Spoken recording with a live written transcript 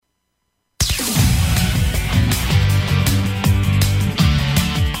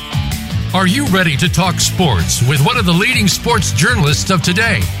Are you ready to talk sports with one of the leading sports journalists of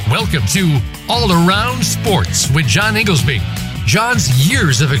today? Welcome to All Around Sports with John Inglesby. John's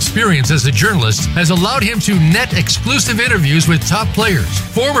years of experience as a journalist has allowed him to net exclusive interviews with top players,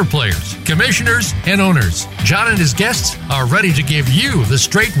 former players, commissioners, and owners. John and his guests are ready to give you the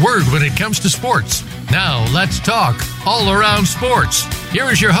straight word when it comes to sports. Now, let's talk all around sports.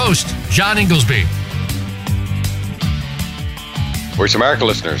 Here is your host, John Inglesby. Voice America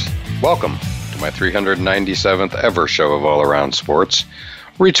listeners, welcome to my 397th ever show of All Around Sports.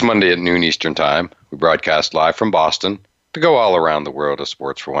 We're each Monday at noon Eastern Time. We broadcast live from Boston to go all around the world of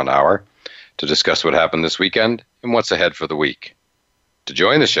sports for 1 hour to discuss what happened this weekend and what's ahead for the week. To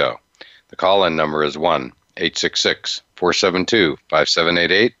join the show, the call-in number is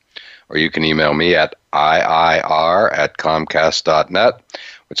 1-866-472-5788, or you can email me at iir@comcast.net,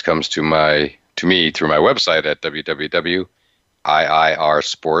 which comes to me through my website at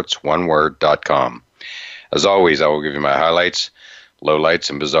www.iirsports.com. As always, I will give you my highlights, lowlights,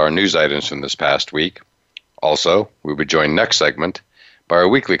 and bizarre news items from this past week. Also, we'll be joined next segment by our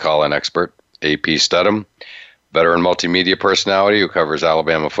weekly call-in expert, A.P. Studham, veteran multimedia personality who covers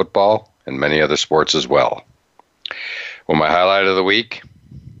Alabama football and many other sports as well. Well, my highlight of the week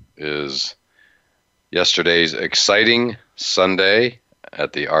is yesterday's exciting Sunday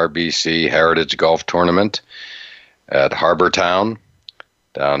at the RBC Heritage Golf Tournament at Harbor Town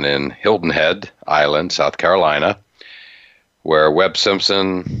down in Hilton Head Island, South Carolina, where Webb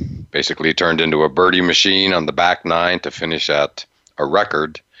Simpson basically turned into a birdie machine on the back nine to finish at a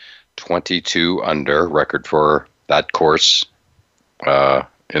record 22 under, record for that course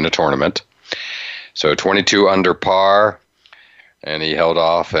in a tournament. So 22 under par, and he held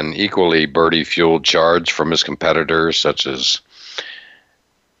off an equally birdie-fueled charge from his competitors such as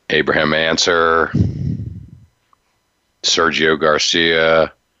Abraham Ancer, Sergio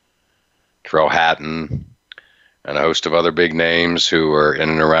Garcia, Tyrrell Hatton, and a host of other big names who were in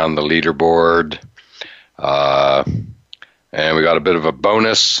and around the leaderboard. And we got a bit of a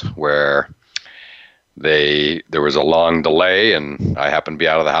bonus where there was a long delay, and I happened to be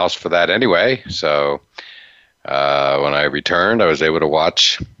out of the house for that anyway. So when I returned, I was able to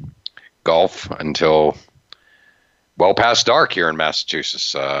watch golf until well past dark here in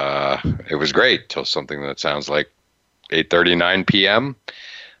Massachusetts. It was great till something that sounds like 8:39 p.m.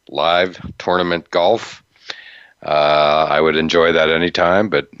 live tournament golf. I would enjoy that anytime,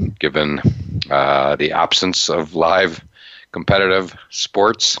 but given the absence of live competitive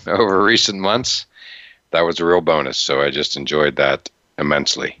sports over recent months, that was a real bonus. So I just enjoyed that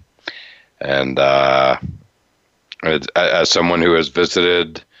immensely. And as someone who has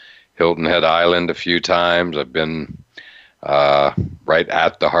visited Hilton Head Island a few times, I've been right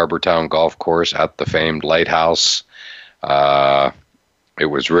at the Harbor Town Golf Course, at the famed lighthouse. It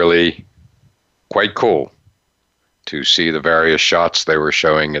was really quite cool to see the various shots they were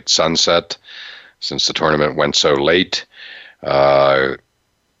showing at sunset since the tournament went so late. All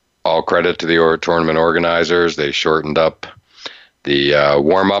credit to the tournament organizers. They shortened up the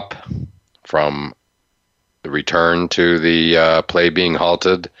warm-up from the return to the play being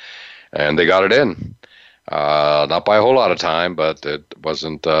halted, and they got it in. Not by a whole lot of time, but it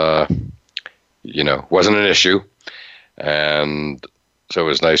wasn't an issue. And so it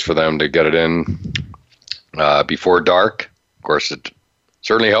was nice for them to get it in before dark. Of course, it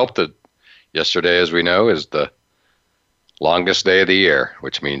certainly helped that yesterday, as we know, is the longest day of the year,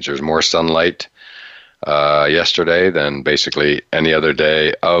 which means there's more sunlight yesterday than basically any other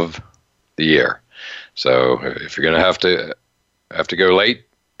day of the year. So if you're going to have to go late,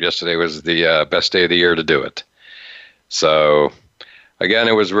 yesterday was the best day of the year to do it. So again,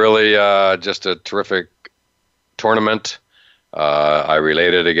 it was really just a terrific tournament. I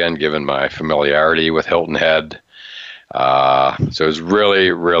related again, given my familiarity with Hilton Head. So it was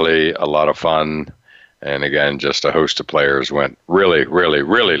really, really a lot of fun. And again, just a host of players went really, really,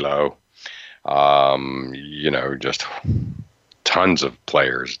 really low. Just tons of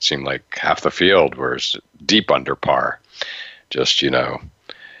players. It seemed like half the field was deep under par. Just,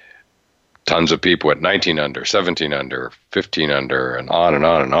 tons of people at 19 under, 17 under, 15 under, and on and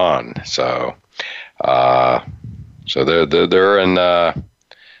on and on. So, they're in,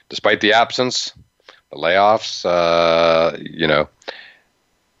 despite the absence, the layoffs,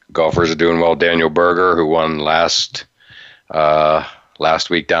 golfers are doing well. Daniel Berger, who won last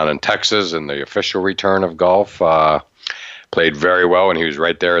week down in Texas in the official return of golf, played very well, and he was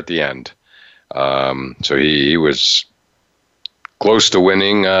right there at the end. So he was close to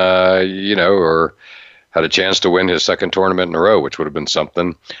winning, or had a chance to win his second tournament in a row, which would have been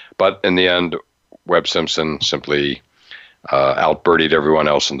something. But in the end, Webb Simpson simply out-birdied everyone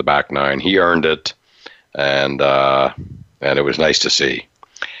else in the back nine. He earned it, and it was nice to see.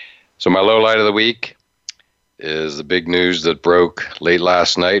 So my low light of the week is the big news that broke late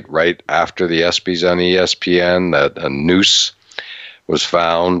last night, right after the ESPYs on ESPN, that a noose was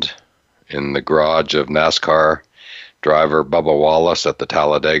found in the garage of NASCAR driver Bubba Wallace at the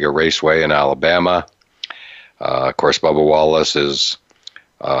Talladega Raceway in Alabama. Of course, Bubba Wallace is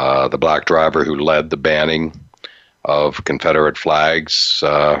the black driver who led the banning of Confederate flags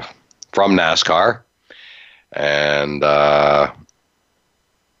from NASCAR. And I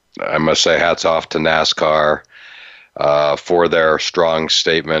must say hats off to NASCAR for their strong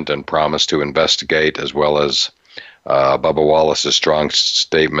statement and promise to investigate, as well as Bubba Wallace's strong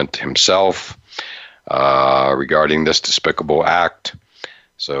statement himself regarding this despicable act.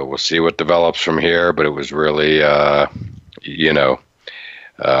 So we'll see what develops from here, but it was really, a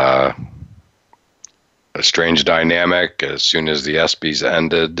strange dynamic. As soon as the ESPYs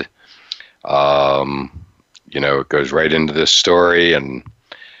ended, it goes right into this story, and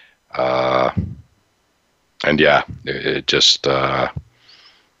yeah, it just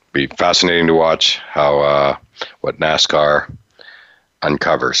be fascinating to watch how what NASCAR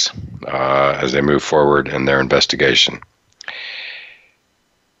uncovers as they move forward in their investigation.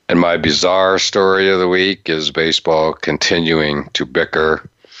 And my bizarre story of the week is baseball continuing to bicker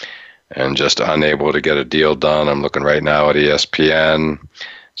and just unable to get a deal done. I'm looking right now at ESPN. It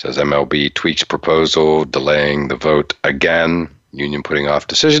says MLB tweaks proposal, delaying the vote again. Union putting off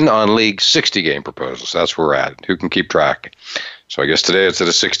decision on league 60-game proposals. That's where we're at. Who can keep track? So I guess today it's at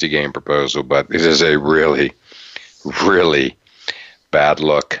a 60-game proposal, but it is a really, really bad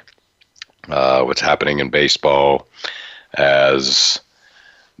look what's happening in baseball, as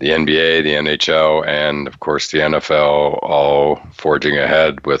the NBA, the NHL, and of course the NFL all forging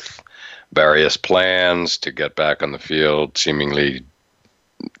ahead with various plans to get back on the field. They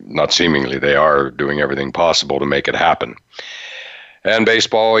are doing everything possible to make it happen. And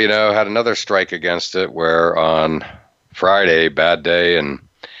baseball, had another strike against it, where on Friday, bad day in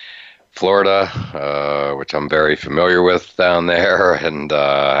Florida, which I'm very familiar with down there, and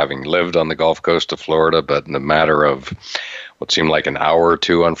having lived on the Gulf Coast of Florida, but in a matter of what seemed like an hour or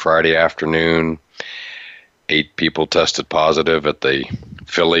two on Friday afternoon, 8 people tested positive at the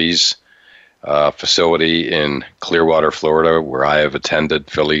Phillies facility in Clearwater, Florida, where I have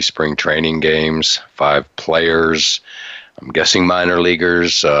attended Philly spring training games. 5 players, I'm guessing minor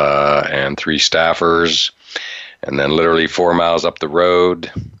leaguers, and 3 staffers. And then literally 4 miles up the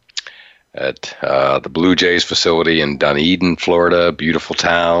road at the Blue Jays facility in Dunedin, Florida, beautiful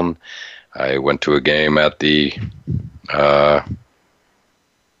town. I went to a game at the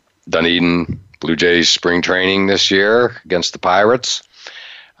Dunedin Blue Jays spring training this year against the Pirates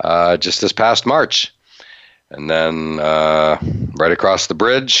just this past March. And then right across the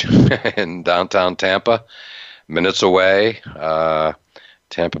bridge in downtown Tampa, minutes away,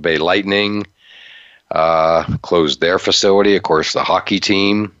 Tampa Bay Lightning closed their facility, of course, the hockey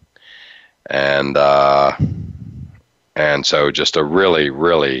team. And so just a really,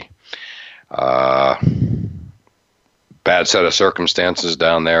 really bad set of circumstances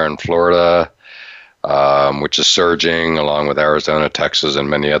down there in Florida, which is surging along with Arizona, Texas, and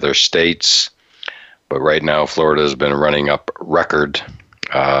many other states. But right now, Florida has been running up record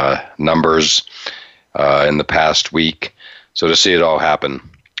numbers in the past week. So to see it all happen,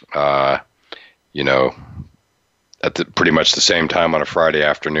 at pretty much the same time on a Friday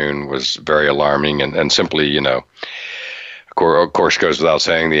afternoon was very alarming, and simply, of course, goes without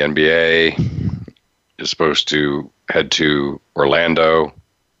saying, the NBA is supposed to head to Orlando,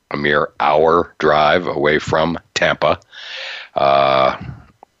 a mere hour drive away from Tampa,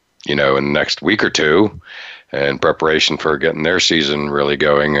 in the next week or two, in preparation for getting their season really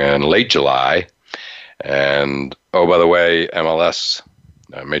going in late July. And, oh, by the way, MLS,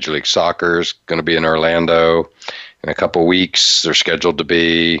 Major League Soccer, is going to be in Orlando in a couple weeks. They're scheduled to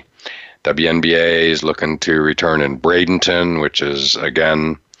be. WNBA is looking to return in Bradenton, which is,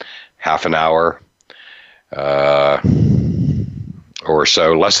 again, half an hour or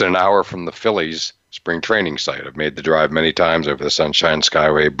so, less than an hour from the Phillies spring training site. I've made the drive many times over the Sunshine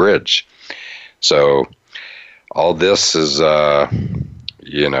Skyway Bridge. So all this is,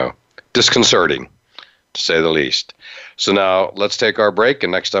 disconcerting, to say the least. So now let's take our break,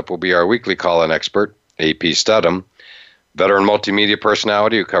 and next up will be our weekly call-in expert, AP Studham, veteran multimedia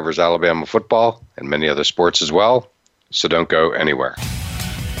personality who covers Alabama football and many other sports as well. So don't go anywhere.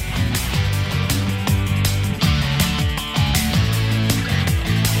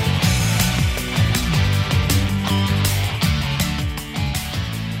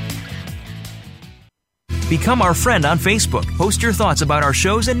 Become our friend on Facebook. Post your thoughts about our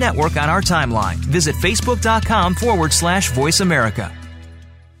shows and network on our timeline. Visit Facebook.com/Voice America.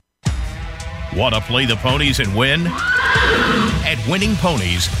 Want to play the ponies and win? At Winning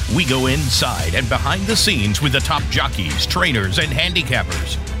Ponies, we go inside and behind the scenes with the top jockeys, trainers, and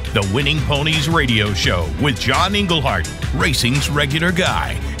handicappers. The Winning Ponies radio show with John Englehart, racing's regular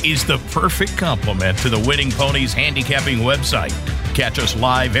guy, is the perfect complement to the Winning Ponies handicapping website. Catch us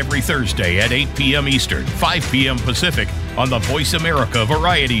live every Thursday at 8 p.m. Eastern, 5 p.m. Pacific on the Voice America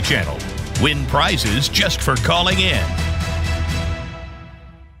Variety Channel. Win prizes just for calling in.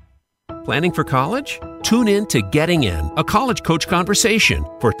 Planning for college? Tune in to Getting In, a college coach conversation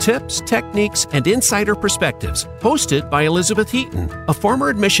for tips, techniques, and insider perspectives. Hosted by Elizabeth Heaton, a former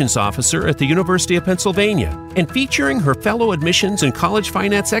admissions officer at the University of Pennsylvania, and featuring her fellow admissions and college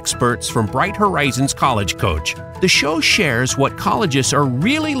finance experts from Bright Horizons College Coach. The show shares what colleges are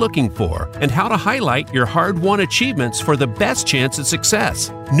really looking for and how to highlight your hard-won achievements for the best chance at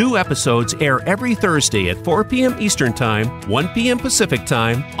success. New episodes air every Thursday at 4 p.m. Eastern Time, 1 p.m. Pacific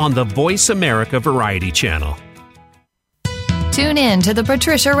Time on the Voice America Variety Channel. Tune in to The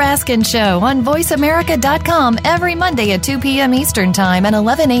Patricia Raskin Show on VoiceAmerica.com every Monday at 2 p.m. Eastern Time and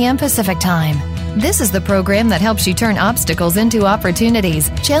 11 a.m. Pacific Time. This is the program that helps you turn obstacles into opportunities,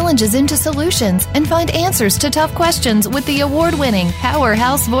 challenges into solutions, and find answers to tough questions with the award-winning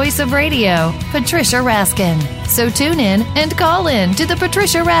powerhouse voice of radio, Patricia Raskin. So tune in and call in to The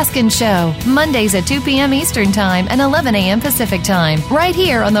Patricia Raskin Show, Mondays at 2 p.m. Eastern Time and 11 a.m. Pacific Time, right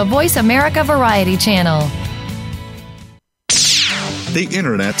here on the Voice America Variety Channel. The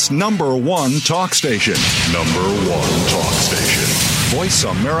Internet's #1 talk station. #1 talk station.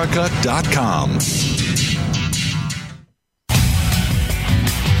 VoiceAmerica.com.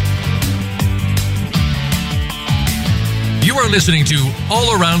 You are listening to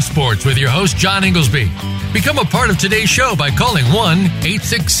All Around Sports with your host, John Inglesby. Become a part of today's show by calling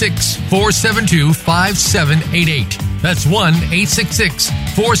 1-866-472-5788. That's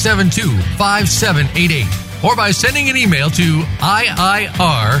 1-866-472-5788. Or by sending an email to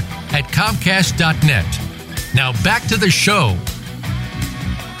iir@comcast.net. Now back to the show.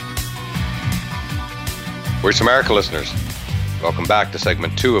 Voice America listeners, welcome back to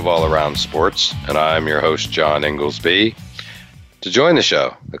segment 2 of All Around Sports, and I'm your host, John Inglesby. To join the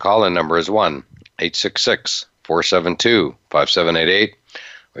show, the call-in number is 1-866-472-5788,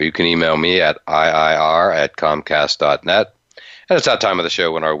 or you can email me at iir@comcast.net. And it's that time of the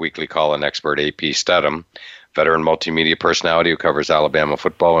show when our weekly call-in expert, AP Stedham, veteran multimedia personality who covers Alabama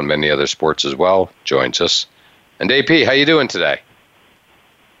football and many other sports as well, joins us. And AP, how you doing today?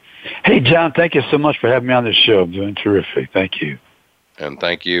 Hey, John, thank you so much for having me on this show. I'm doing terrific. Thank you. And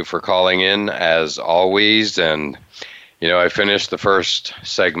thank you for calling in, as always. And, you know, I finished the first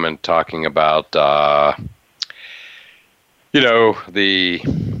segment talking about, the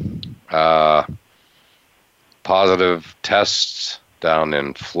positive tests down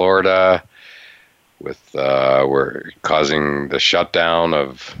in Florida were causing the shutdown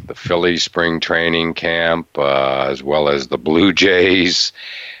of the Phillies spring training camp, as well as the Blue Jays,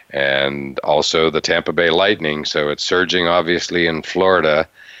 and also the Tampa Bay Lightning. So it's surging, obviously, in Florida.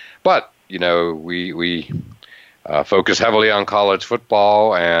 But, you know, we focus heavily on college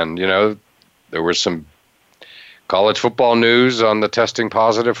football, and, you know, there was some college football news on the testing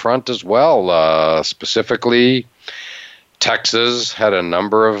positive front as well. Specifically, Texas had a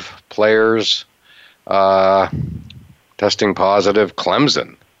number of players testing positive.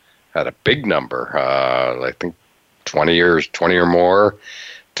 Clemson had a big number, I think 20 or more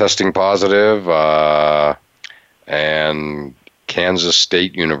testing positive, and Kansas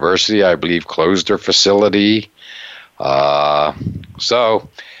State University, I believe, closed their facility. So,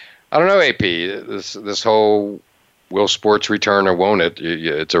 I don't know, AP, this whole will sports return or won't it?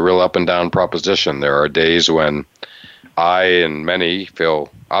 It's a real up and down proposition. There are days when I and many feel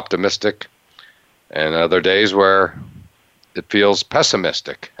optimistic, and other days where it feels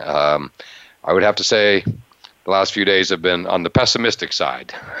pessimistic. I would have to say the last few days have been on the pessimistic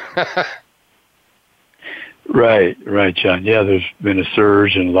side. Right, John. Yeah, there's been a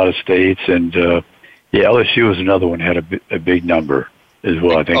surge in a lot of states, and LSU was another one, had a big number as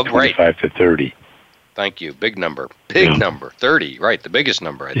well. I think 25 to 30. Thank you. Big number, number, 30. Right, the biggest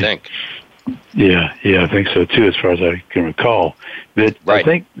number, I think. Yeah, I think so too, as far as I can recall. But I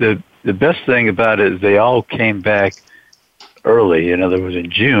think the best thing about it is they all came back early. In other words, in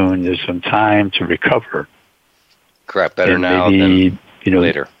June, there's some time to recover. Correct. Better now than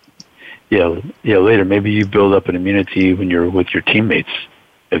later. Yeah, later. Maybe you build up an immunity when you're with your teammates,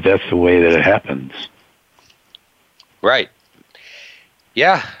 if that's the way that it happens. Right.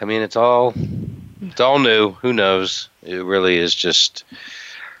 Yeah, I mean, it's all It's all new. Who knows? It really is just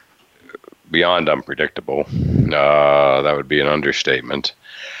beyond unpredictable. That would be an understatement.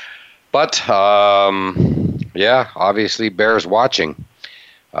 But, obviously bears watching.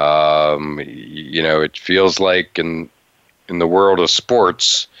 It feels like in the world of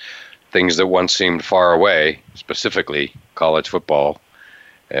sports, things that once seemed far away, specifically college football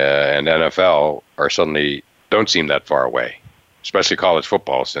and NFL, suddenly don't seem that far away, especially college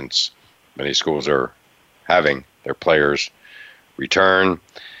football, since many schools are having their players return.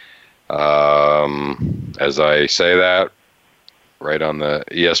 As I say that, right on the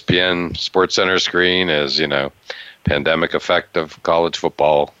ESPN Sports Center screen is, pandemic effect of college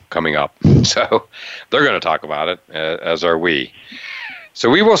football coming up. So they're going to talk about it, as are we. So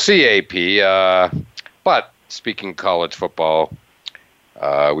we will see, AP. But speaking college football,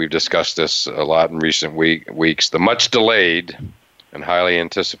 we've discussed this a lot in recent weeks. The much delayed and highly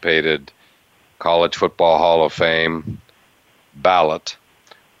anticipated College Football Hall of Fame ballot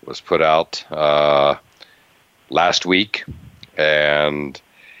was put out last week. And,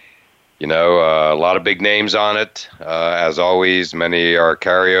 a lot of big names on it. As always, many are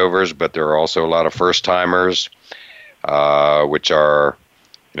carryovers, but there are also a lot of first-timers, which are,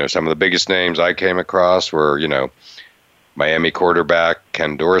 some of the biggest names I came across were, Miami quarterback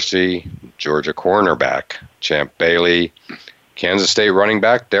Ken Dorsey, Georgia cornerback Champ Bailey, Kansas State running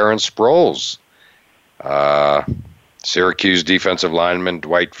back Darren Sproles, Syracuse defensive lineman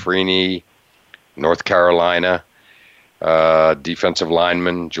Dwight Freeney, North Carolina defensive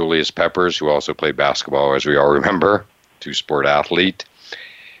lineman Julius Peppers, who also played basketball, as we all remember, two-sport athlete.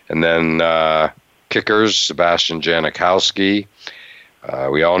 And then kickers Sebastian Janikowski.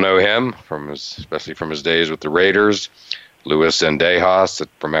 We all know him, especially from his days with the Raiders. Luis Zendejas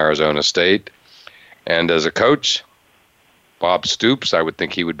from Arizona State. And as a coach, Bob Stoops, I would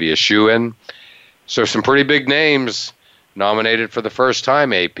think he would be a shoo-in. So some pretty big names nominated for the first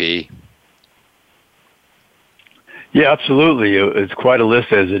time, AP. Yeah, absolutely. It's quite a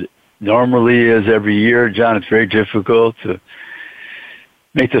list, as it normally is every year. John, it's very difficult to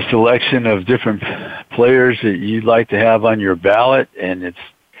make the selection of different players that you'd like to have on your ballot. And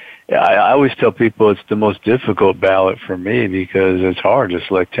I always tell people it's the most difficult ballot for me, because it's hard to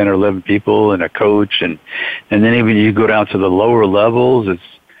select 10 or 11 people and a coach. And then even you go down to the lower levels,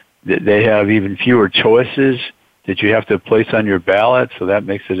 they have even fewer choices that you have to place on your ballot. So that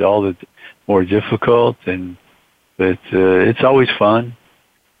makes it all the more difficult. But it's always fun.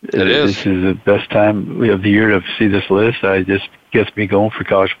 It is. This is the best time of the year to see this list. It just gets me going for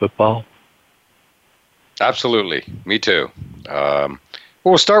college football. Absolutely. Me too.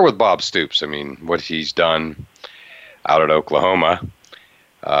 We'll start with Bob Stoops. I mean, what he's done out at Oklahoma,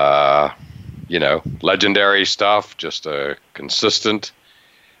 legendary stuff, just a consistent,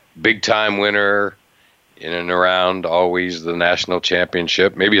 big-time winner, in and around always the national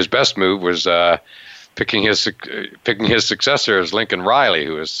championship. Maybe his best move was picking his successor as Lincoln Riley,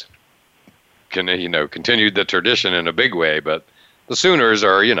 who has continued the tradition in a big way. But the Sooners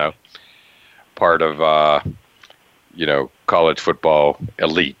are part of college football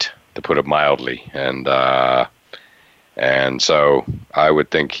elite, to put it mildly, and so I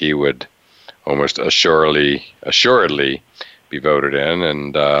would think he would almost assuredly be voted in.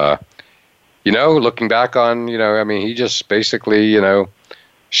 And looking back on he just basically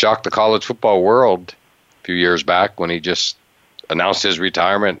shocked the college football world a few years back when he just announced his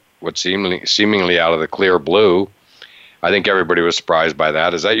retirement, what seemingly out of the clear blue. I think everybody was surprised by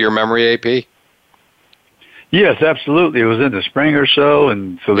that. Is that your memory, AP? Yes, absolutely. It was in the spring or so,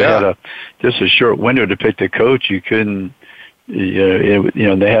 and so they had just a short window to pick the coach. You couldn't,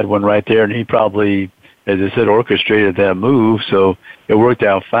 they had one right there, and he probably, as I said, orchestrated that move, so it worked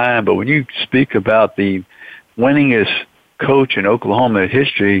out fine. But when you speak about the winningest coach in Oklahoma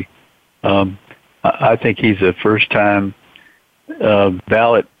history, I think he's a first-time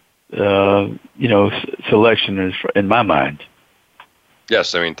ballot, selection in my mind.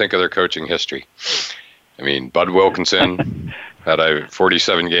 Yes, I mean, think of their coaching history. I mean, Bud Wilkinson had a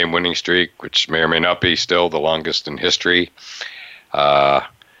 47-game winning streak, which may or may not be still the longest in history.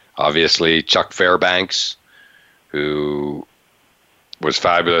 Obviously, Chuck Fairbanks, who was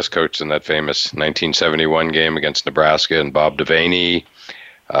fabulous, coach in that famous 1971 game against Nebraska, and Bob Devaney,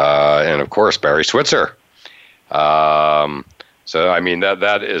 and of course Barry Switzer. So I mean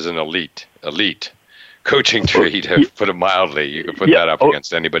that is an elite coaching tree, to put it mildly. You could put that up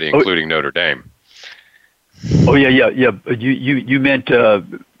against anybody, including Notre Dame. Oh yeah. You meant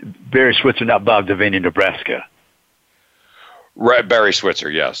Barry Switzer, not Bob Devaney, Nebraska. Right, Barry Switzer,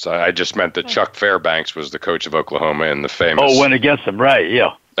 yes. I just meant that Chuck Fairbanks was the coach of Oklahoma in the famous... Oh, went against him, right,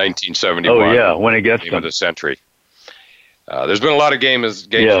 yeah. 1971. Oh yeah, when it gets game of the century. There's been a lot of games of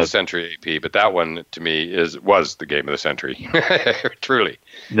the century, AP, but that one to me was the game of the century. Truly.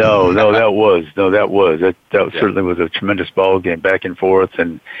 No, that was certainly was a tremendous ball game, back and forth,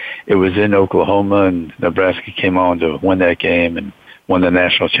 and it was in Oklahoma, and Nebraska came on to win that game and won the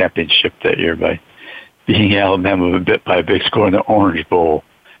national championship that year by beating Alabama by a big score in the Orange Bowl.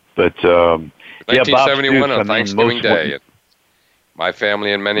 But 1971 on Thanksgiving Day. My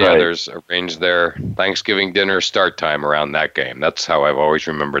family and many others arranged their Thanksgiving dinner start time around that game. That's how I've always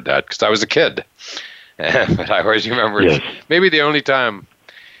remembered that, because I was a kid. But I always remember it's maybe the only time,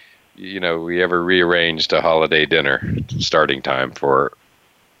 we ever rearranged a holiday dinner starting time for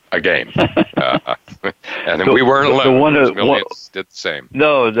a game. And we weren't alone. Millions did the same.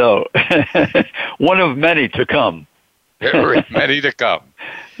 No. One of many to come. There were many to come.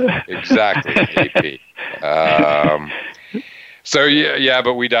 Exactly, AP. So,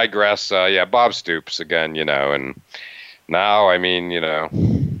 but we digress. Bob Stoops again, and now,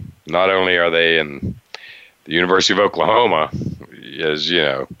 not only are they in the University of Oklahoma, as,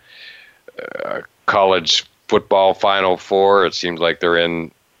 college football Final Four, it seems like they're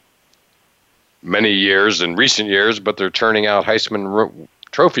in many years, in recent years, but they're turning out Heisman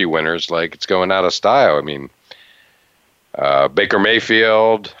Trophy winners like it's going out of style. Baker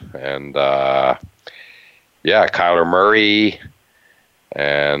Mayfield and, Kyler Murray.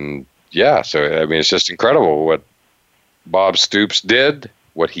 And it's just incredible what Bob Stoops did,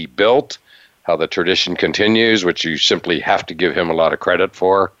 what he built, how the tradition continues, which you simply have to give him a lot of credit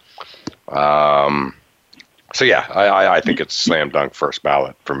for. I think it's slam dunk first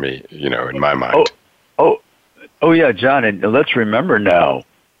ballot for me, in my mind. Oh, yeah, John, and let's remember now,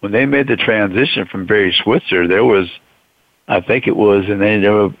 when they made the transition from Barry Switzer, there was, and then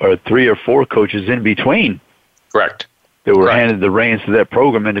there were 3 or 4 coaches in between. Correct. They were handed the reins to that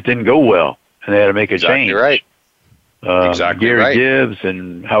program, and it didn't go well, and they had to make a change. Right. Gary Gibbs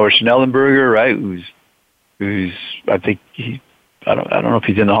and Howard Schnellenberger, right? Who's I think I don't know if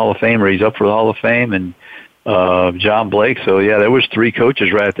he's in the Hall of Fame or he's up for the Hall of Fame, and John Blake. So there was 3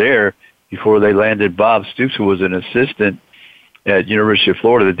 coaches right there before they landed Bob Stoops, who was an assistant at University of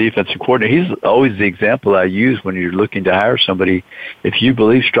Florida, the defensive coordinator. He's always the example I use when you're looking to hire somebody. If you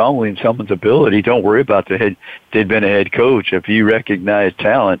believe strongly in someone's ability, don't worry about they'd been a head coach. If you recognize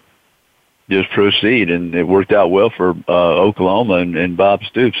talent, just proceed. And it worked out well for Oklahoma and Bob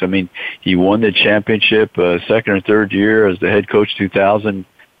Stoops. He won the championship second or third year as the head coach. 2000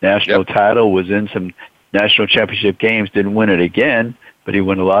 national title, was in some national championship games, didn't win it again, but he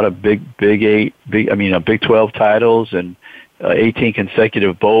won a lot of Big 12 titles and 18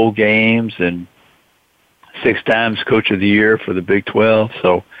 consecutive bowl games, and 6 times Coach of the Year for the Big 12.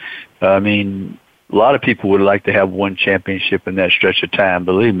 So, a lot of people would like to have one championship in that stretch of time,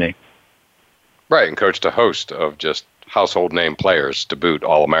 believe me. Right, and coached a host of just household name players to boot,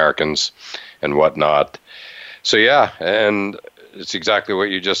 All-Americans and whatnot. So, and it's exactly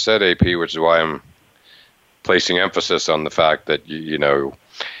what you just said, AP, which is why I'm placing emphasis on the fact that,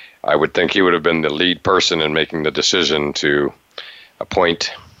 I would think he would have been the lead person in making the decision to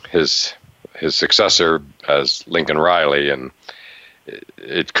appoint his successor as Lincoln Riley, and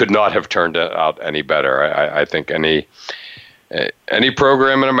it could not have turned out any better. I think any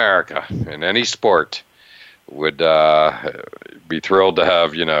program in America, in any sport, would be thrilled to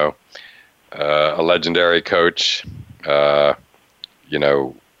have a legendary coach,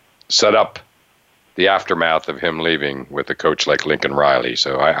 set up the aftermath of him leaving with a coach like Lincoln Riley.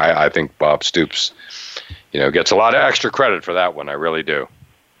 So I think Bob Stoops, gets a lot of extra credit for that one. I really do.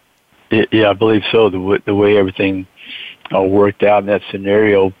 Yeah, I believe so. The way everything worked out in that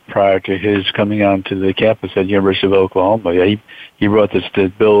scenario prior to his coming onto the campus at the University of Oklahoma. He brought the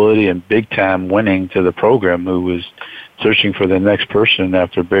stability and big-time winning to the program, who was searching for the next person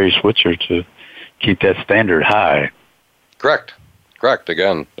after Barry Switzer to keep that standard high. Correct.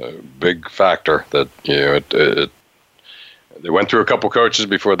 Again, a big factor that they went through a couple coaches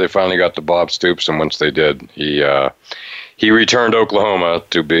before they finally got to Bob Stoops, and once they did, he returned Oklahoma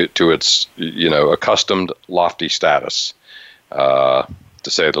to its accustomed lofty status, to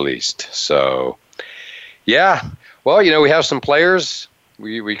say the least. So, well, we have some players.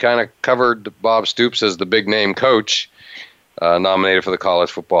 We kind of covered Bob Stoops as the big name coach, nominated for the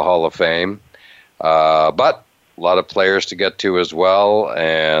College Football Hall of Fame, but a lot of players to get to as well,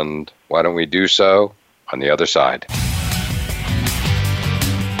 and why don't we do so on the other side?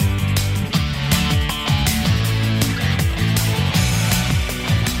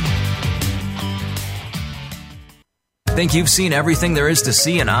 Think you've seen everything there is to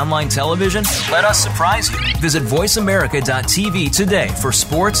see in online television? Let us surprise you. Visit voiceamerica.tv today for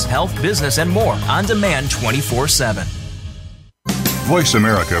sports, health, business, and more on demand 24/7. Voice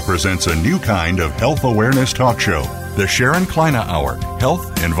America presents a new kind of health awareness talk show, the Sharon Kleine Hour,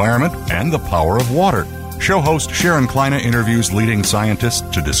 Health, Environment, and the Power of Water. Show host Sharon Kleine interviews leading scientists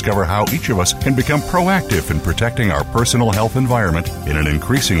to discover how each of us can become proactive in protecting our personal health environment in an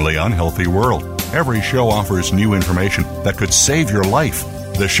increasingly unhealthy world. Every show offers new information that could save your life.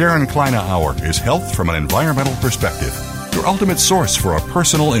 The Sharon Kleine Hour is health from an environmental perspective, your ultimate source for a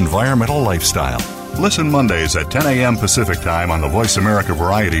personal environmental lifestyle. Listen Mondays at 10 a.m. Pacific Time on the Voice America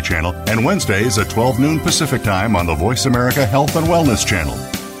Variety Channel and Wednesdays at 12 noon Pacific Time on the Voice America Health and Wellness Channel.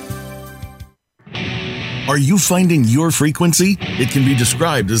 Are you finding your frequency? It can be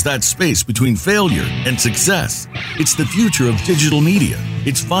described as that space between failure and success. It's the future of digital media.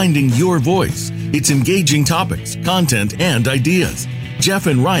 It's finding your voice. It's engaging topics, content, and ideas. Jeff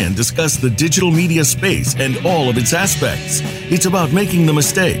and Ryan discuss the digital media space and all of its aspects. It's about making the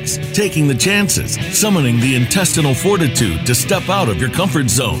mistakes, taking the chances, summoning the intestinal fortitude to step out of your comfort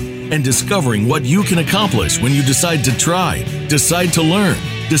zone, and discovering what you can accomplish when you decide to try, decide to learn,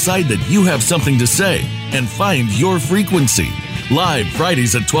 decide that you have something to say, and find your frequency. Live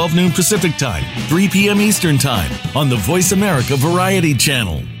Fridays at 12 noon Pacific Time, 3 p.m. Eastern Time on the Voice America Variety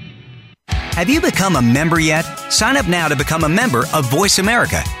Channel. Have you become a member yet? Sign up now to become a member of Voice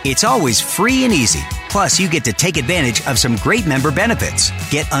America. It's always free and easy. Plus, you get to take advantage of some great member benefits.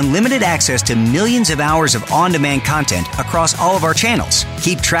 Get unlimited access to millions of hours of on-demand content across all of our channels.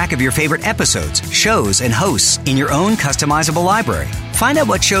 Keep track of your favorite episodes, shows, and hosts in your own customizable library. Find out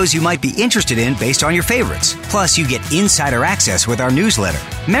what shows you might be interested in based on your favorites. Plus, you get insider access with our newsletter.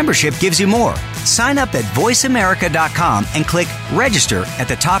 Membership gives you more. Sign up at voiceamerica.com and click Register at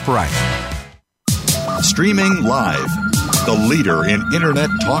the top right. Streaming live, the leader in Internet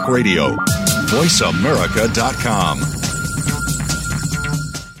talk radio, voiceamerica.com.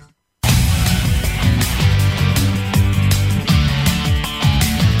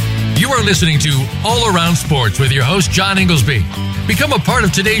 You are listening to All Around Sports with your host, John Inglesby. Become a part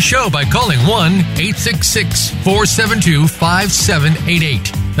of today's show by calling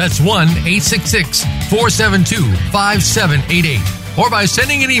 1-866-472-5788. That's 1-866-472-5788. Or by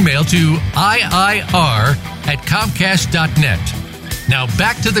sending an email to iir@comcast.net. Now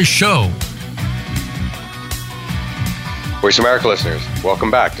back to the show. Voice America listeners, welcome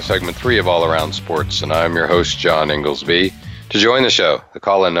back to segment 3 of All Around Sports, and I'm your host, John Inglesby. To join the show, the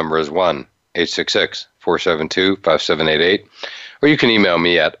call-in number is 1-866-472-5788, or you can email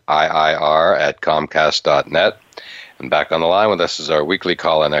me at iir@comcast.net. And back on the line with us is our weekly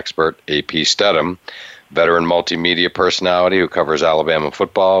call-in expert, AP Stedham, veteran multimedia personality who covers Alabama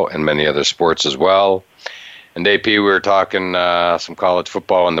football and many other sports as well. And AP, we were talking some college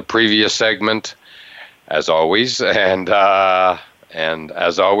football in the previous segment, as always. And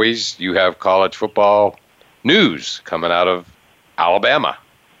as always, you have college football news coming out of Alabama.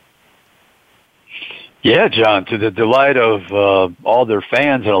 Yeah, John, to the delight of all their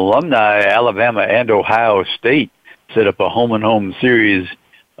fans and alumni, Alabama and Ohio State set up a home-and-home series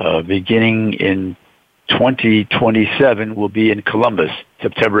beginning in 2027. Will be in Columbus,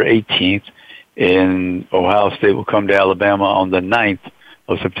 September 18th, and Ohio State will come to Alabama on the 9th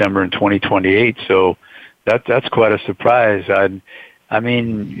of September in 2028. So that's quite a surprise. I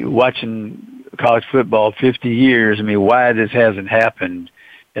mean, watching college football 50 years, I mean, why this hasn't happened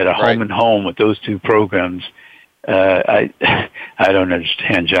at a home and home with those two programs, I don't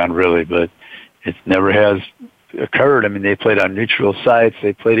understand, John, really, but it never has occurred. I mean, they played on neutral sites.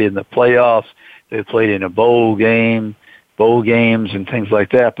 They played in the playoffs. They played in a bowl games and things like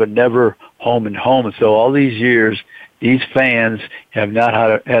that, but never home and home. And so all these years, these fans have not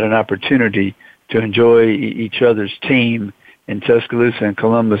had an opportunity to enjoy each other's team in Tuscaloosa and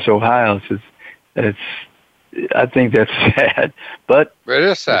Columbus, Ohio. I think that's sad, but it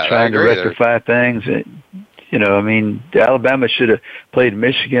is sad. They're trying to rectify things. You know, I mean, Alabama should have played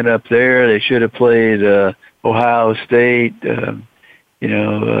Michigan up there. They should have played Ohio State. But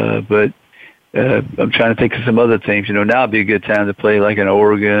I'm trying to think of some other things. You know, now would be a good time to play like an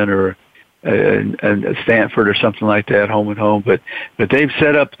Oregon or a Stanford or something like that, home and home. But they've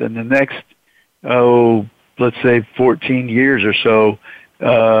set up in the next, let's say 14 years or so.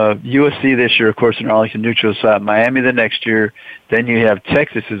 USC this year, of course, in Arlington neutral site. Miami the next year. Then you have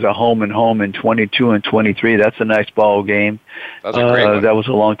Texas as a home and home in 22 and 23. That's a nice ball game. That's a great one. That was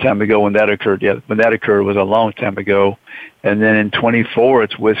a long time ago when that occurred. Yeah, when that occurred was a long time ago. And then in 24,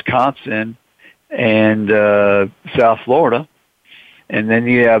 it's Wisconsin and South Florida. And then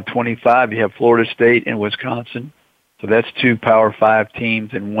you have 25, you have Florida State and Wisconsin. So that's 2 Power 5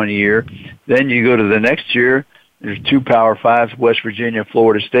 teams in 1 year. Then you go to the next year, there's 2 Power 5s, West Virginia,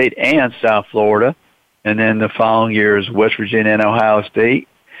 Florida State, and South Florida. And then the following year is West Virginia and Ohio State.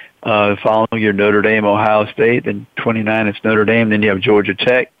 The following year, Notre Dame, Ohio State. Then 29, it's Notre Dame. Then you have Georgia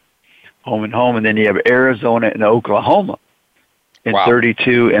Tech, home and home. And then you have Arizona and Oklahoma in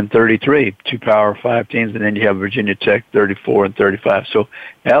 32 and 33, 2 Power 5 teams. And then you have Virginia Tech, 34 and 35. So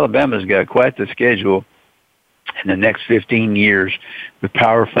Alabama's got quite the schedule in the next 15 years with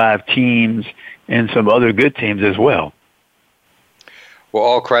Power 5 teams and some other good teams as well. Well,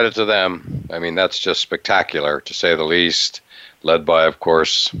 all credit to them. I mean, that's just spectacular, to say the least, led by, of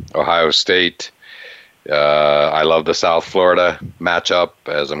course, Ohio State. I love the South Florida matchup,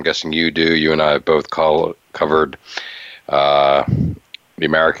 as I'm guessing you do. You and I have both covered the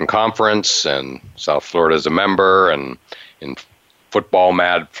American Conference, and South Florida is a member, and in football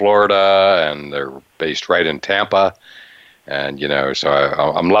mad Florida, and they're based right in Tampa. And, so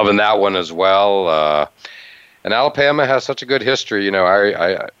I'm loving that one as well. And Alabama has such a good history.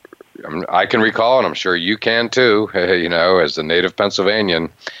 I can recall, and I'm sure you can too, as a native Pennsylvanian,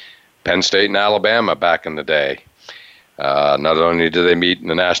 Penn State and Alabama back in the day. Not only did they meet in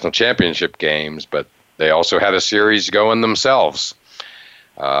the national championship games, but they also had a series going themselves.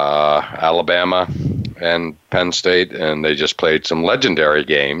 Alabama and Penn State, and they just played some legendary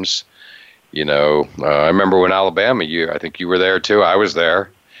games. I remember when Alabama, I think you were there too, I was there,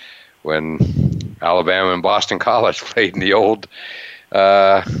 when Alabama and Boston College played in the old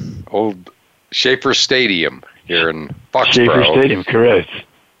Schaefer Stadium here in Foxborough. Schaefer Stadium, correct.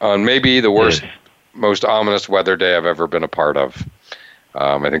 On maybe the worst, most ominous weather day I've ever been a part of.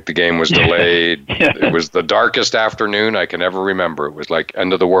 I think the game was delayed. It was the darkest afternoon I can ever remember. It was like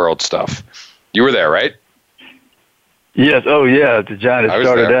end of the world stuff. You were there, right? Yes. Oh, yeah. John, it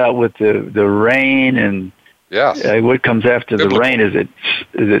started out with the rain and what comes after the rain? Is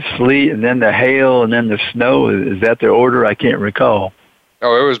it sleet and then the hail and then the snow? Is that the order? I can't recall.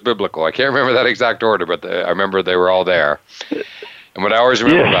 Oh, it was biblical. I can't remember that exact order, but I remember they were all there. And what I always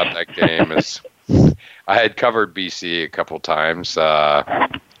remember about that game is I had covered BC a couple times.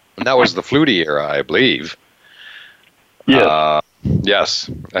 And that was the Flutie era, I believe. Yes.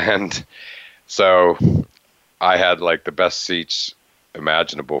 And so I had like the best seats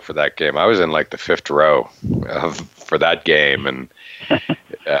imaginable for that game. I was in like the 5th row for that game, and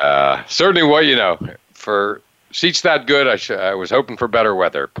certainly for seats that good, I was hoping for better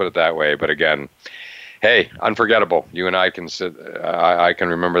weather, put it that way. But again, hey, unforgettable. You and I can sit. I can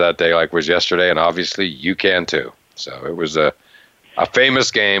remember that day like it was yesterday, and obviously you can too. So it was a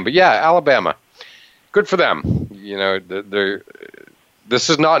famous game. But yeah, Alabama, good for them. This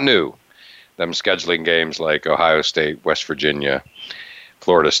is not new. Them scheduling games like Ohio State, West Virginia,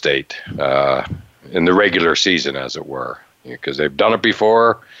 Florida State in the regular season, as it were, because they've done it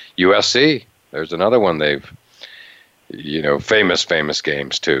before. USC, there's another one they've, famous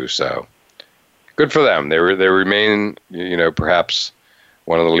games too. So good for them. They remain, perhaps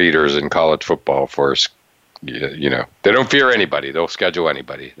one of the leaders in college football for, they don't fear anybody. They'll schedule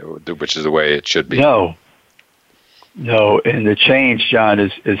anybody, which is the way it should be. No, and the change, John,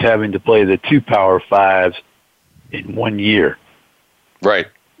 is having to play the 2 Power 5s in 1 year. Right.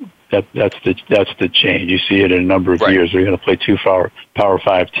 That's the change. You see it in a number of years. They're going to play 2 Power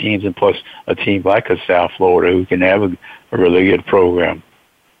 5 teams, and plus a team like a South Florida who can have a really good program.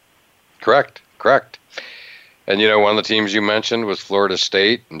 Correct. And one of the teams you mentioned was Florida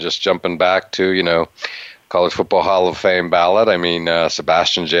State, and just jumping back to College Football Hall of Fame ballot. I mean,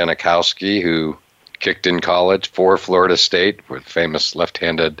 Sebastian Janikowski, who kicked in college for Florida State, with famous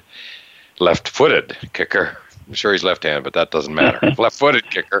left-footed kicker. I'm sure he's left-handed, but that doesn't matter. Left-footed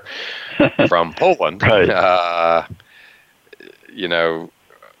kicker from Poland. Right.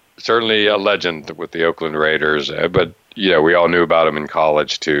 Certainly a legend with the Oakland Raiders. But, we all knew about him in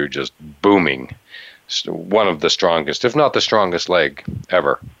college, too, just booming. One of the strongest, if not the strongest leg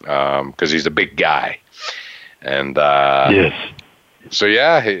ever, because he's a big guy. And so,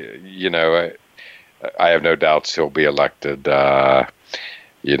 I have no doubts he'll be elected. And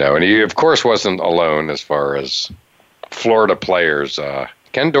he, of course, wasn't alone as far as Florida players.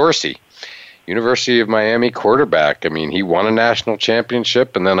 Ken Dorsey, University of Miami quarterback. I mean, he won a national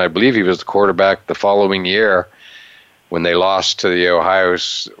championship, and then I believe he was the quarterback the following year when they lost to Ohio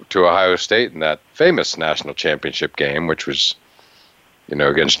State in that famous national championship game, which was,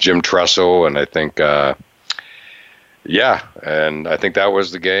 against Jim Tressel, and I think, and I think that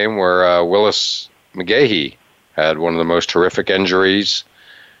was the game where Willis McGahee had one of the most horrific injuries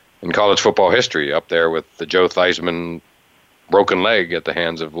in college football history, up there with the Joe Theismann broken leg at the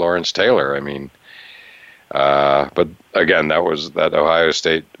hands of Lawrence Taylor. I mean, But again, that Ohio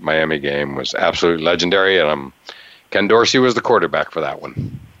State Miami game was absolutely legendary, and Ken Dorsey was the quarterback for that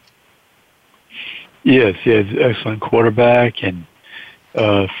one. Yes, excellent quarterback, and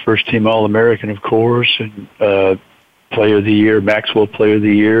first team All-American, of course, and Player of the Year, Maxwell Player of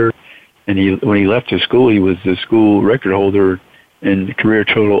the Year. And when he left his school, he was the school record holder in career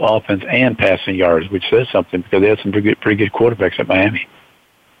total offense and passing yards, which says something because they had some pretty good quarterbacks at Miami.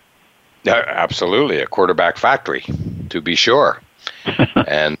 Yeah, absolutely, a quarterback factory, to be sure.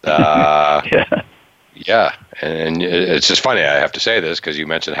 And yeah, and it's just funny. I have to say this because you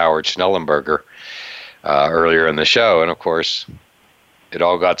mentioned Howard Schnellenberger earlier in the show, and of course, it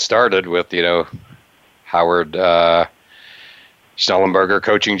all got started with Howard Schnellenberger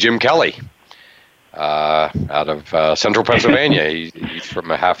coaching Jim Kelly out of central Pennsylvania. He's from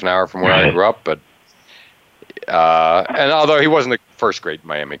a half an hour from where I grew up, but and although he wasn't the first great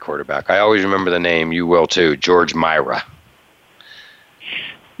Miami quarterback, I always remember the name. You will too, George Myra.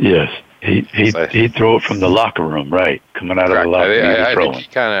 Yes, he'd throw it from the locker room, right? Coming out of the locker room. I think he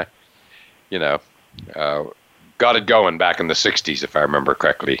kind of, got it going back in the 60s, if I remember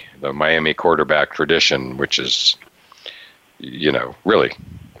correctly, the Miami quarterback tradition, which is, really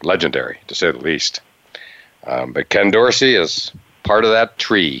legendary, to say the least. But Ken Dorsey is part of that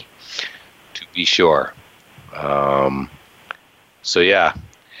tree, to be sure. So, yeah.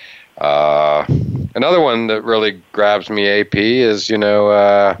 Another one that really grabs me, AP, is,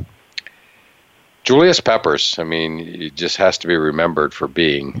 Julius Peppers. I mean, he just has to be remembered for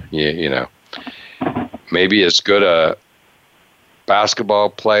being, maybe as good a basketball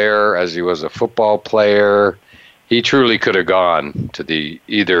player as he was a football player. He truly could have gone to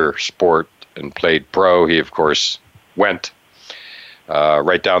either sport and played pro. He, of course, went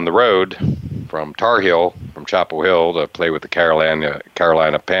right down the road from Tar Heel, from Chapel Hill, to play with the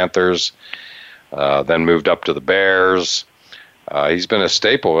Carolina Panthers, then moved up to the Bears. He's been a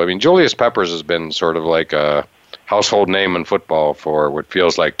staple. I mean, Julius Peppers has been sort of like a household name in football for what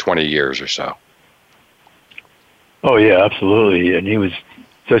feels like 20 years or so. Oh, yeah, absolutely. And he was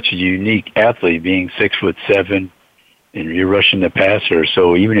such a unique athlete, being 6'7", and you're rushing the passer.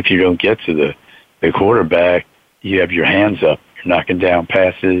 So even if you don't get to the quarterback, you have your hands up. You're knocking down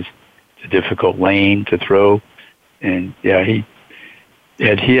passes. It's a difficult lane to throw. And, yeah, he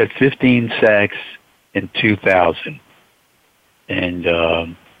had 15 sacks in 2000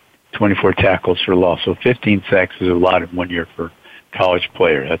 and 24 tackles for loss. So 15 sacks is a lot in 1 year for a college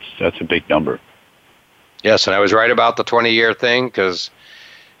player. That's a big number. Yes, and I was right about the 20-year thing because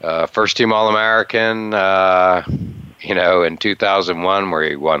first-team All-American, in 2001 where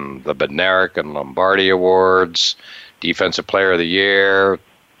he won the Bednarik and Lombardi Awards, Defensive Player of the Year,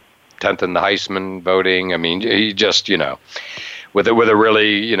 10th in the Heisman voting. I mean, he just, with a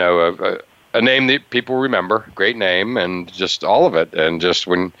really, a name that people remember, great name, and just all of it. And just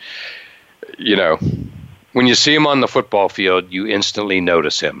when you see him on the football field, you instantly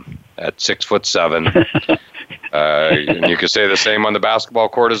notice him at 6'7". And you could say the same on the basketball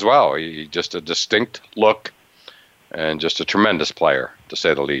court as well. He just a distinct look and just a tremendous player, to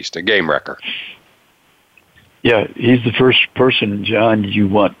say the least, a game wrecker. Yeah, he's the first person, John, you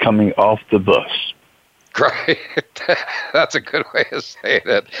want coming off the bus. Right. That's a good way of saying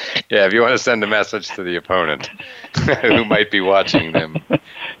it. Yeah, if you want to send a message to the opponent who might be watching them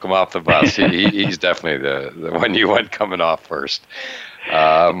come off the bus, he's definitely the one you want coming off first.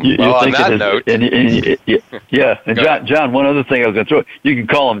 On that note... John, one other thing I was going to throw, you can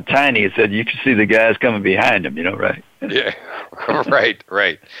call him tiny. It said you can see the guys coming behind him, right? Yeah, right.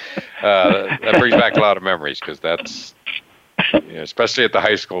 That brings back a lot of memories because that's, especially at the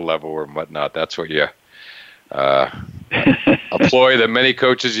high school level and whatnot, that's what you... a ploy that many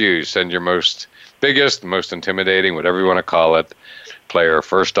coaches use. Send your biggest, most intimidating, whatever you want to call it, player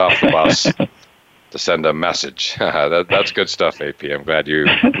first off the bus to send a message. That's good stuff, AP. I'm glad you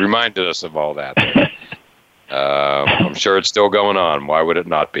reminded us of all that. I'm sure it's still going on. Why would it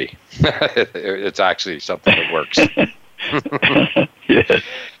not be? It's actually something that works. Yes.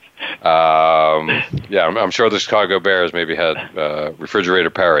 I'm sure the Chicago Bears maybe had Refrigerator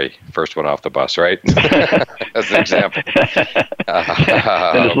Perry, first one off the bus, right? As an example.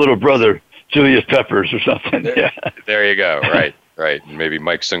 And his little brother, Julius Peppers or something. Yeah. There you go. Right. And maybe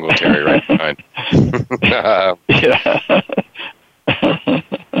Mike Singletary right behind.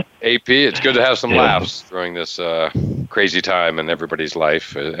 AP, it's good to have some laughs during this crazy time in everybody's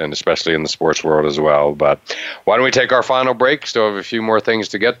life, and especially in the sports world as well. But why don't we take our final break? Still have a few more things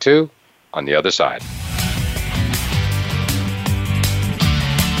to get to on the other side.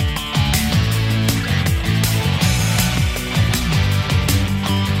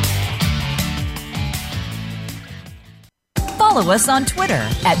 follow us on Twitter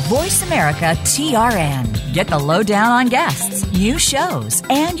at VoiceAmericaTRN. Get the lowdown on guests, new shows,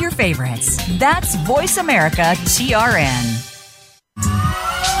 and your favorites. That's VoiceAmericaTRN.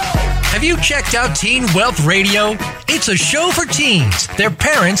 Have you checked out Teen Wealth Radio? It's a show for teens, their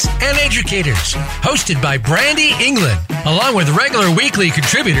parents, and educators. Hosted by Brandy England. Along with regular weekly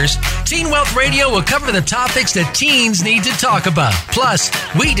contributors, Teen Wealth Radio will cover the topics that teens need to talk about. Plus,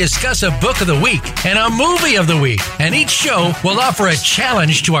 we discuss a book of the week and a movie of the week. And each show will offer a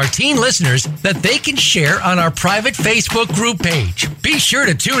challenge to our teen listeners that they can share on our private Facebook group page. Be sure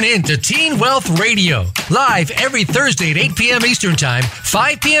to tune in to Teen Wealth Radio, live every Thursday at 8 p.m. Eastern Time,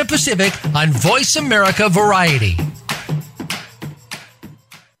 5 p.m. Pacific on Voice America Variety.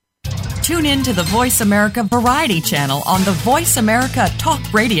 Tune in to the Voice America Variety channel on the Voice America Talk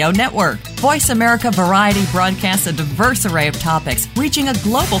Radio Network. Voice America Variety broadcasts a diverse array of topics, reaching a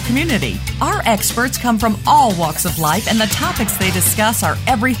global community. Our experts come from all walks of life, and the topics they discuss are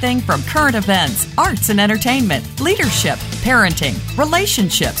everything from current events, arts and entertainment, leadership, parenting,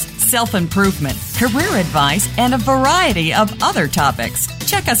 relationships, self-improvement, career advice, and a variety of other topics.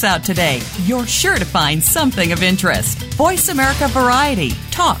 Check us out today. You're sure to find something of interest. Voice America Variety.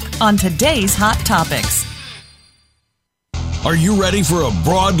 Talk on today's hot topics. Are you ready for a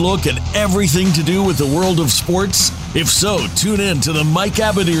broad look at everything to do with the world of sports? If so, tune in to the Mike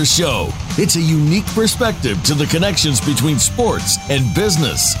Abadir Show. It's a unique perspective to the connections between sports and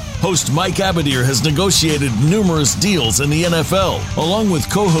business. Host Mike Abadir has negotiated numerous deals in the NFL. Along with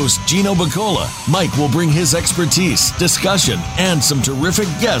co-host Gino Bacola, Mike will bring his expertise, discussion, and some terrific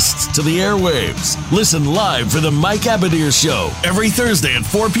guests to the airwaves. Listen live for the Mike Abadir Show every Thursday at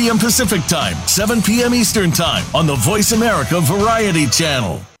 4 p.m. Pacific Time, 7 p.m. Eastern Time on the Voice America Variety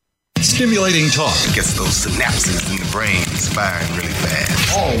Channel. Stimulating talk gets those synapses in the brain firing really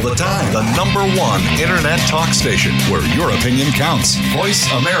fast. All the time. The #1 internet talk station where your opinion counts.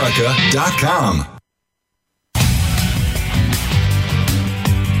 VoiceAmerica.com.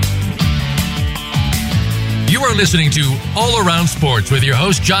 You are listening to All Around Sports with your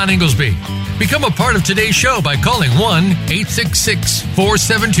host, John Inglesby. Become a part of today's show by calling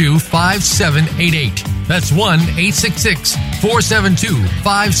 1-866-472-5788. That's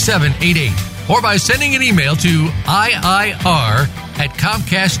 1-866-472-5788. Or by sending an email to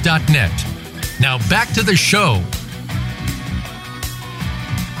iir@comcast.net. Now back to the show.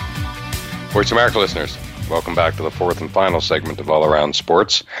 Voice America listeners, welcome back to the fourth and final segment of All Around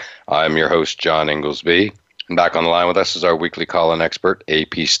Sports. I'm your host, John Inglesby. And back on the line with us is our weekly call-in expert,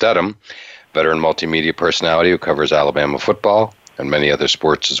 A.P. Stedham, veteran multimedia personality who covers Alabama football and many other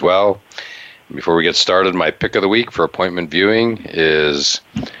sports as well. Before we get started, my pick of the week for appointment viewing is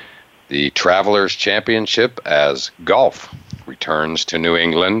the Travelers Championship as golf returns to New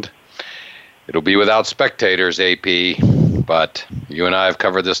England. It'll be without spectators, AP, but you and I have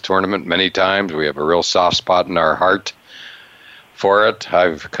covered this tournament many times. We have a real soft spot in our heart for it.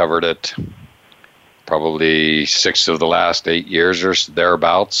 I've covered it probably 6 of the last 8 years or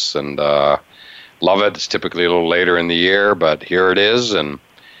thereabouts, and love it. It's typically a little later in the year, but here it is, and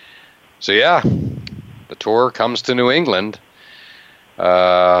so, yeah, the tour comes to New England.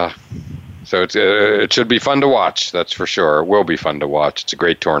 So it should be fun to watch, that's for sure. It will be fun to watch. It's a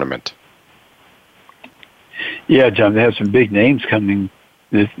great tournament. Yeah, John, they have some big names coming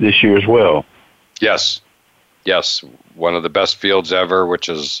this year as well. Yes. One of the best fields ever, which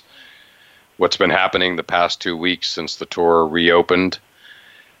is what's been happening the past 2 weeks since the tour reopened,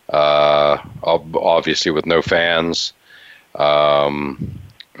 obviously with no fans.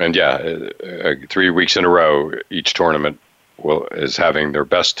 And 3 weeks in a row, each tournament is having their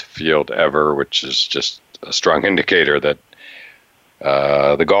best field ever, which is just a strong indicator that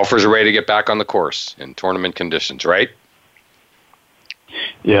the golfers are ready to get back on the course in tournament conditions, right?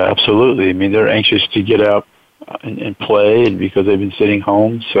 Yeah, absolutely. I mean, they're anxious to get out and play, and because they've been sitting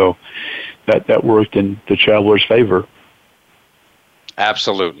home, so that worked in the Travelers' favor.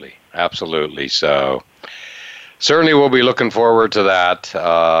 Absolutely. So certainly we'll be looking forward to that.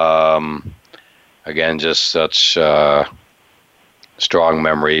 Again, just such strong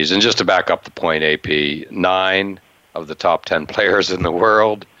memories. And just to back up the point, AP, 9 of the top 10 players in the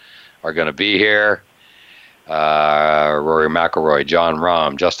world are going to be here. Rory McIlroy, Jon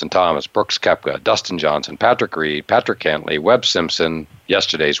Rahm, Justin Thomas, Brooks Koepka, Dustin Johnson, Patrick Reed, Patrick Cantlay, Webb Simpson,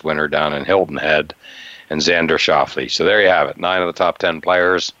 yesterday's winner down in Hilton Head, and Xander Schauffele. So there you have it, 9 of the top 10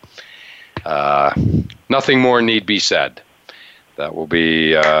 players. Nothing more need be said. That will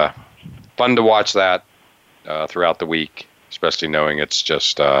be fun to watch that throughout the week, especially knowing it's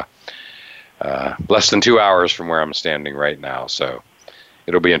just less than 2 hours from where I'm standing right now. So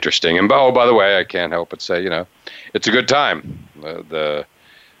it'll be interesting. And by the way, I can't help but say, it's a good time. The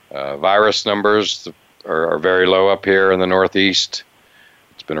virus numbers are very low up here in the Northeast.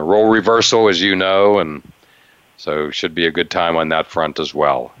 It's been a role reversal, as you know, and so should be a good time on that front as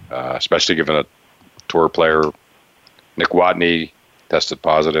well, especially given a tour player, Nick Watney, tested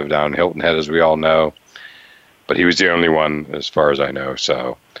positive down Hilton Head, as we all know. But he was the only one, as far as I know.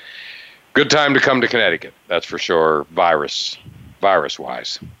 So good time to come to Connecticut, that's for sure,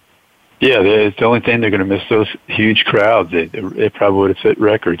 virus-wise. Yeah, it's the only thing they're going to miss those huge crowds. They probably would have set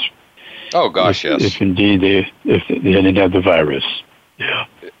records. Oh, gosh, yes. If indeed they didn't have the virus. Yeah.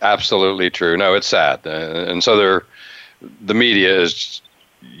 Absolutely true. No, it's sad. And so the media is,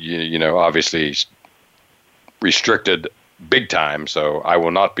 obviously restricted big time, so I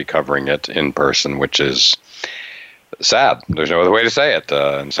will not be covering it in person, which is sad. There's no other way to say it.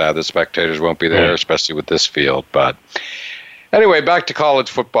 And sad that spectators won't be there, especially with this field. But anyway, back to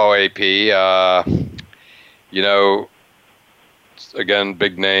college football, AP. Again,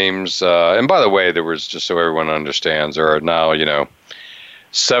 big names. And by the way, there was, just so everyone understands, there are now,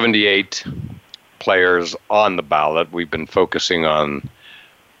 78 players on the ballot. We've been focusing on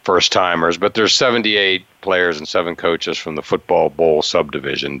first-timers, but there's 78 players and 7 coaches from the Football Bowl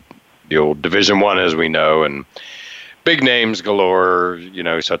subdivision, the old Division I, as we know, and big names galore,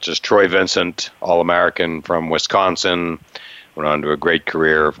 such as Troy Vincent, All-American from Wisconsin, went on to a great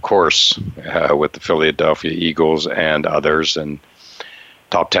career, of course, with the Philadelphia Eagles and others, and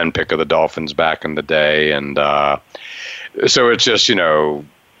top 10 pick of the Dolphins back in the day. And so it's just,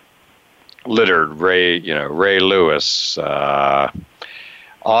 littered. Ray Lewis,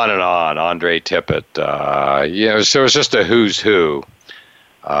 on and on, Andre Tippett. So it's just a who's who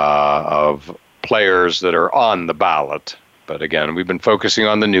of players that are on the ballot. But again, we've been focusing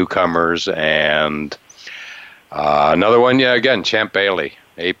on the newcomers. And another one, again, Champ Bailey,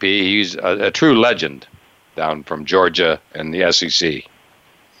 AP. He's a true legend down from Georgia and the SEC.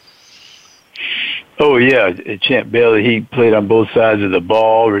 Oh, yeah, Champ Bailey, he played on both sides of the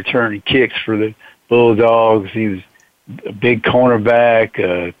ball, returning kicks for the Bulldogs. He was a big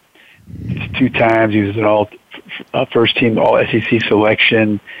cornerback. 2 times he was an first-team All-SEC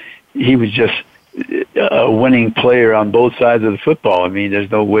selection. He was just a winning player on both sides of the football. I mean, there's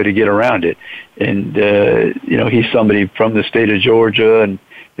no way to get around it. And, he's somebody from the state of Georgia, and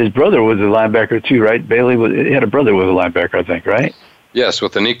his brother was a linebacker too, right? Bailey he had a brother who was a linebacker, I think, right? Yes,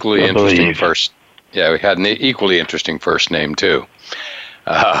 with an equally interesting first. Yeah, we had an equally interesting first name too,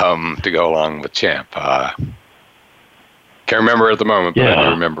 to go along with Champ. Can't remember at the moment, but I do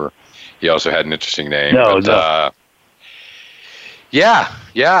remember he also had an interesting name. Just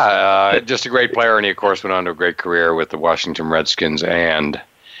a great player, and he of course went on to a great career with the Washington Redskins and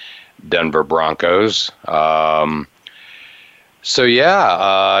Denver Broncos. Another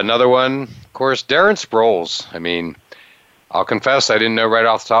one, of course, Darren Sproles. I mean, I'll confess I didn't know right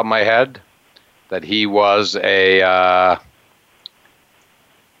off the top of my head that he was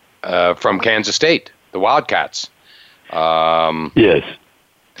from Kansas State, the Wildcats. Yes.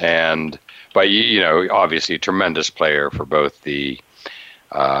 But obviously a tremendous player for both the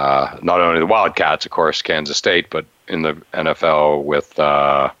not only the Wildcats, of course, Kansas State, but in the NFL with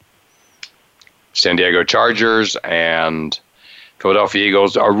San Diego Chargers and Philadelphia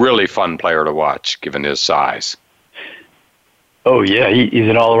Eagles. A really fun player to watch, given his size. Oh, yeah, he's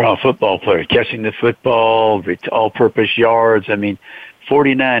an all-around football player, catching the football, all-purpose yards. I mean,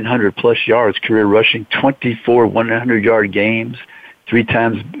 4,900-plus yards, career rushing, 24 100-yard games, 3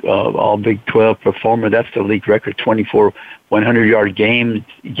 times all Big 12 performer. That's the league record, 24 100-yard games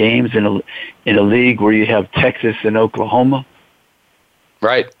in a league where you have Texas and Oklahoma.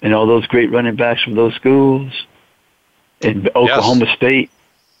 Right. And all those great running backs from those schools. And Oklahoma State,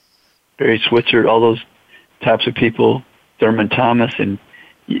 Barry Switzer, all those types of people. Thurman Thomas, and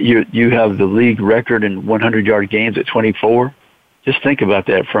you have the league record in 100-yard games at 24. Just think about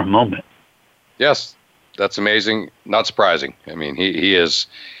that for a moment. Yes, that's amazing. Not surprising. I mean, he is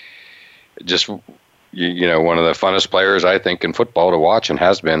just one of the funnest players, I think, in football to watch, and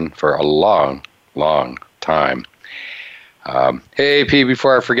has been for a long, long time. Hey, AP,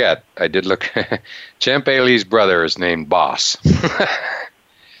 before I forget, I did look. Champ Bailey's brother is named Boss.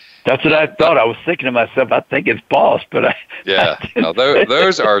 That's what I thought. I was thinking to myself, I think it's Boss, but Now,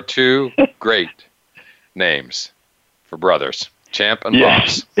 those are 2 great names for brothers, Champ and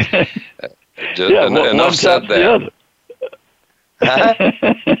Boss. Enough said there.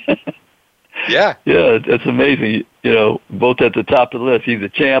 Yeah, that's amazing. Both at the top of the list. He's the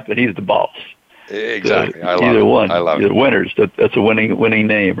Champ and he's the Boss. Exactly. I love either it. one. I love it. Winners. That's a winning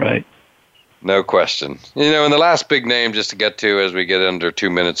name, right? No question. And the last big name just to get to as we get under 2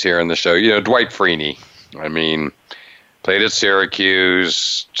 minutes here in the show, Dwight Freeney. I mean, Played at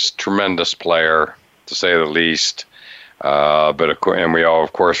Syracuse, just tremendous player, to say the least. And we all,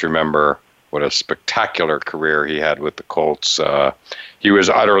 of course, remember what a spectacular career he had with the Colts. He was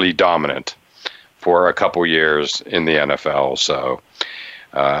utterly dominant for a couple years in the NFL. So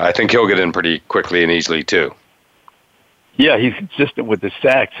I think he'll get in pretty quickly and easily, too. Yeah, he's consistent with the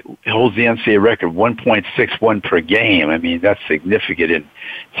sacks. He holds the NCAA record, 1.61 per game. I mean, that's significant. And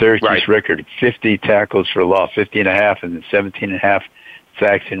Syracuse record, 50 tackles for loss, 50.5, and then 17.5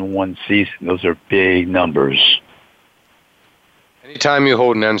 sacks in one season. Those are big numbers. Anytime you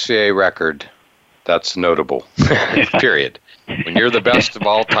hold an NCAA record, that's notable, period. When you're the best of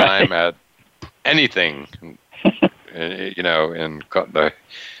all time at anything, in the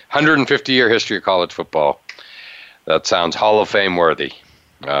 150-year history of college football, that sounds Hall of Fame worthy.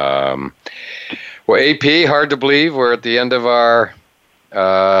 Well, AP, hard to believe. We're at the end of our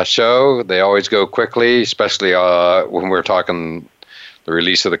show. They always go quickly, especially when we're talking the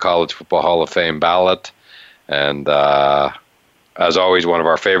release of the College Football Hall of Fame ballot. And as always, one of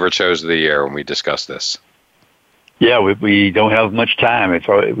our favorite shows of the year when we discuss this. Yeah, we don't have much time.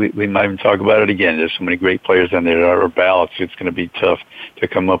 We might even talk about it again. There's so many great players on there. Our ballots, it's going to be tough to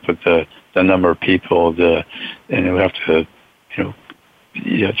come up with the number of people, and we have to,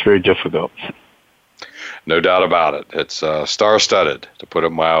 it's very difficult. No doubt about it. It's star-studded, to put it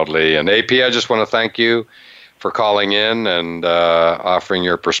mildly. And AP, I just want to thank you for calling in and offering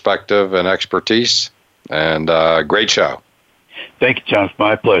your perspective and expertise. And great show. Thank you, John. It's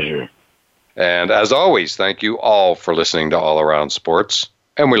my pleasure. And as always, thank you all for listening to All Around Sports.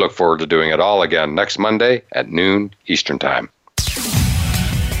 And we look forward to doing it all again next Monday at noon Eastern Time.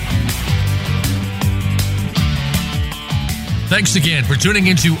 Thanks again for tuning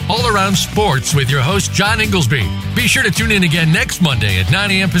into All Around Sports with your host, John Inglesby. Be sure to tune in again next Monday at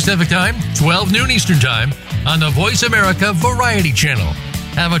 9 a.m. Pacific Time, 12 noon Eastern Time on the Voice America Variety Channel.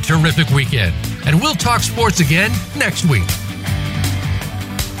 Have a terrific weekend, and we'll talk sports again next week.